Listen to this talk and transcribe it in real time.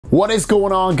What is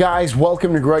going on, guys?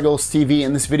 Welcome to Gregos TV.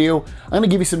 In this video, I'm going to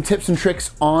give you some tips and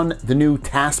tricks on the new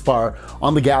taskbar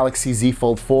on the Galaxy Z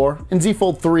Fold 4 and Z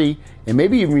Fold 3, and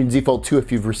maybe even Z Fold 2 if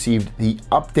you've received the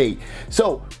update.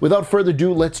 So without further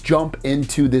ado, let's jump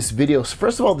into this video. So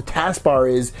first of all, the taskbar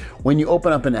is when you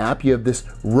open up an app, you have this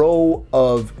row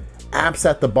of apps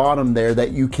at the bottom there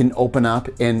that you can open up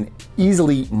and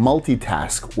easily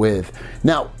multitask with.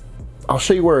 Now, I'll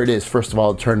show you where it is. First of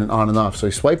all, turn it on and off. So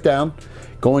you swipe down,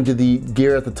 go into the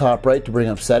gear at the top right to bring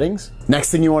up settings.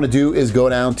 Next thing you want to do is go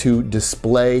down to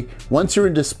display. Once you're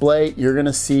in display, you're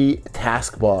gonna see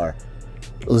taskbar.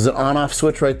 There's an on-off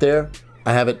switch right there.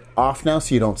 I have it off now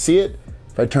so you don't see it.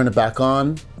 If I turn it back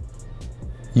on,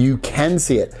 you can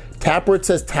see it. Tap where it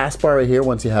says taskbar right here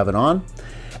once you have it on.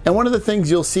 And one of the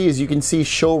things you'll see is you can see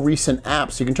show recent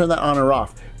apps. You can turn that on or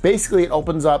off. Basically, it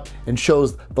opens up and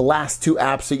shows the last two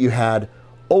apps that you had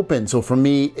open. So for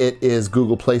me, it is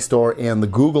Google Play Store and the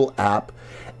Google app.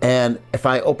 And if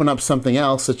I open up something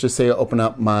else, let's just say I open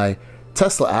up my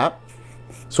Tesla app.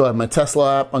 So I have my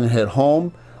Tesla app, I'm gonna hit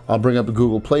home. I'll bring up the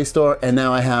Google Play Store, and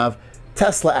now I have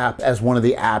Tesla app as one of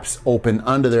the apps open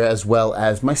under there, as well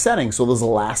as my settings. So those are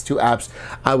the last two apps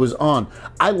I was on.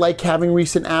 I like having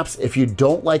recent apps. If you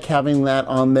don't like having that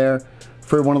on there,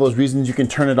 for one of those reasons, you can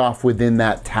turn it off within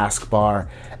that taskbar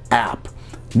app.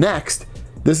 Next,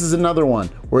 this is another one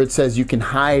where it says you can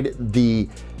hide the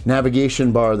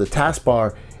navigation bar, the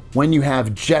taskbar, when you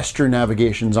have gesture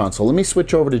navigations on. So let me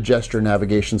switch over to gesture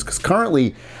navigations, because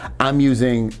currently I'm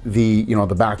using the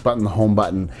back button, the home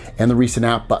button, and the recent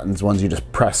app buttons, ones you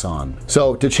just press on.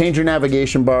 So to change your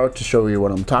navigation bar, to show you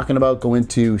what I'm talking about, go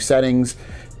into settings,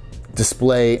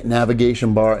 display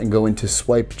navigation bar, and go into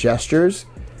swipe gestures.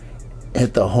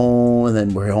 Hit the home, and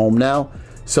then we're home now.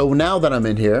 So now that I'm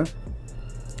in here,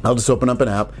 I'll just open up an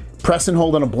app, press and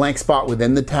hold on a blank spot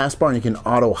within the taskbar, and you can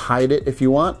auto hide it if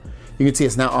you want. You can see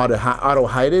it's now auto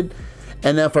hided.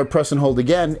 And then if I press and hold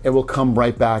again, it will come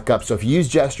right back up. So if you use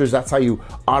gestures, that's how you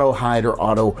auto hide or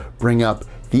auto bring up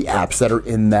the apps that are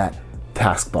in that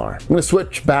taskbar. I'm gonna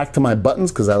switch back to my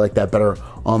buttons because I like that better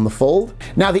on the fold.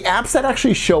 Now the apps that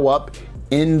actually show up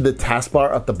in the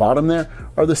taskbar at the bottom there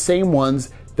are the same ones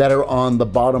that are on the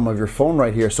bottom of your phone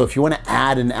right here. So if you want to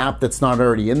add an app that's not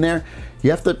already in there,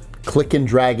 you have to click and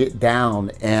drag it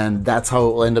down, and that's how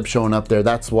it will end up showing up there.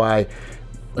 That's why,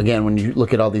 again, when you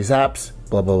look at all these apps,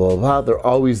 blah, blah, blah, blah, they're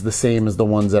always the same as the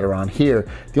ones that are on here.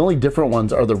 The only different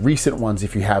ones are the recent ones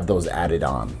if you have those added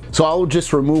on. So I'll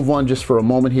just remove one just for a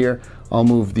moment here. I'll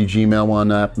move the Gmail one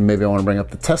up, and maybe I want to bring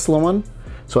up the Tesla one.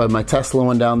 So I have my Tesla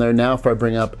one down there. Now if I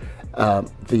bring up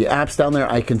the apps down there,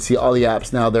 I can see all the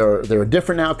apps now. They're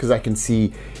different now because I can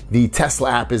see the Tesla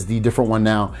app is the different one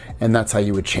now, and that's how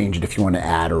you would change it if you want to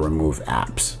add or remove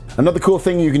apps. Another cool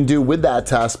thing you can do with that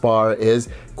taskbar is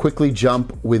quickly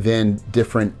jump within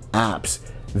different apps.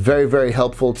 Very, very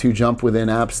helpful to jump within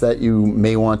apps that you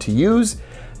may want to use.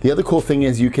 The other cool thing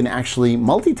is you can actually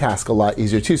multitask a lot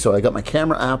easier too. So I got my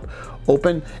camera app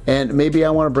open, and maybe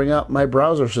I want to bring up my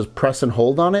browser. So just press and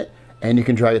hold on it, and you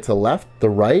can drag it to the left, the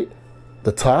right,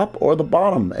 the top, or the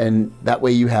bottom, and that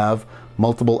way you have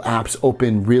multiple apps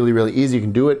open really, really easy. You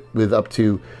can do it with up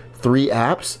to 3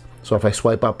 apps. So if I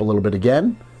swipe up a little bit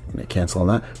again, I'm gonna cancel on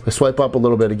that. If I swipe up a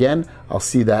little bit again, I'll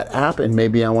see that app, and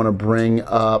maybe I want to bring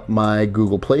up my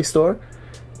Google Play Store,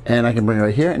 and I can bring it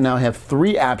right here, and now I have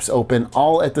 3 apps open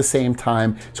all at the same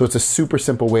time. So it's a super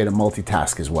simple way to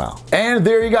multitask as well. And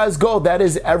there you guys go. That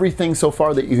is everything so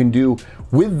far that you can do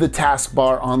with the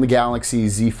taskbar on the Galaxy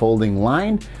Z Folding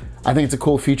line. I think it's a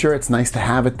cool feature. It's nice to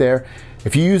have it there.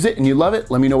 If you use it and you love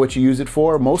it, let me know what you use it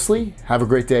for mostly. Have a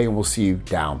great day, and we'll see you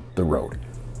down the road.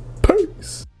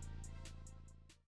 Peace.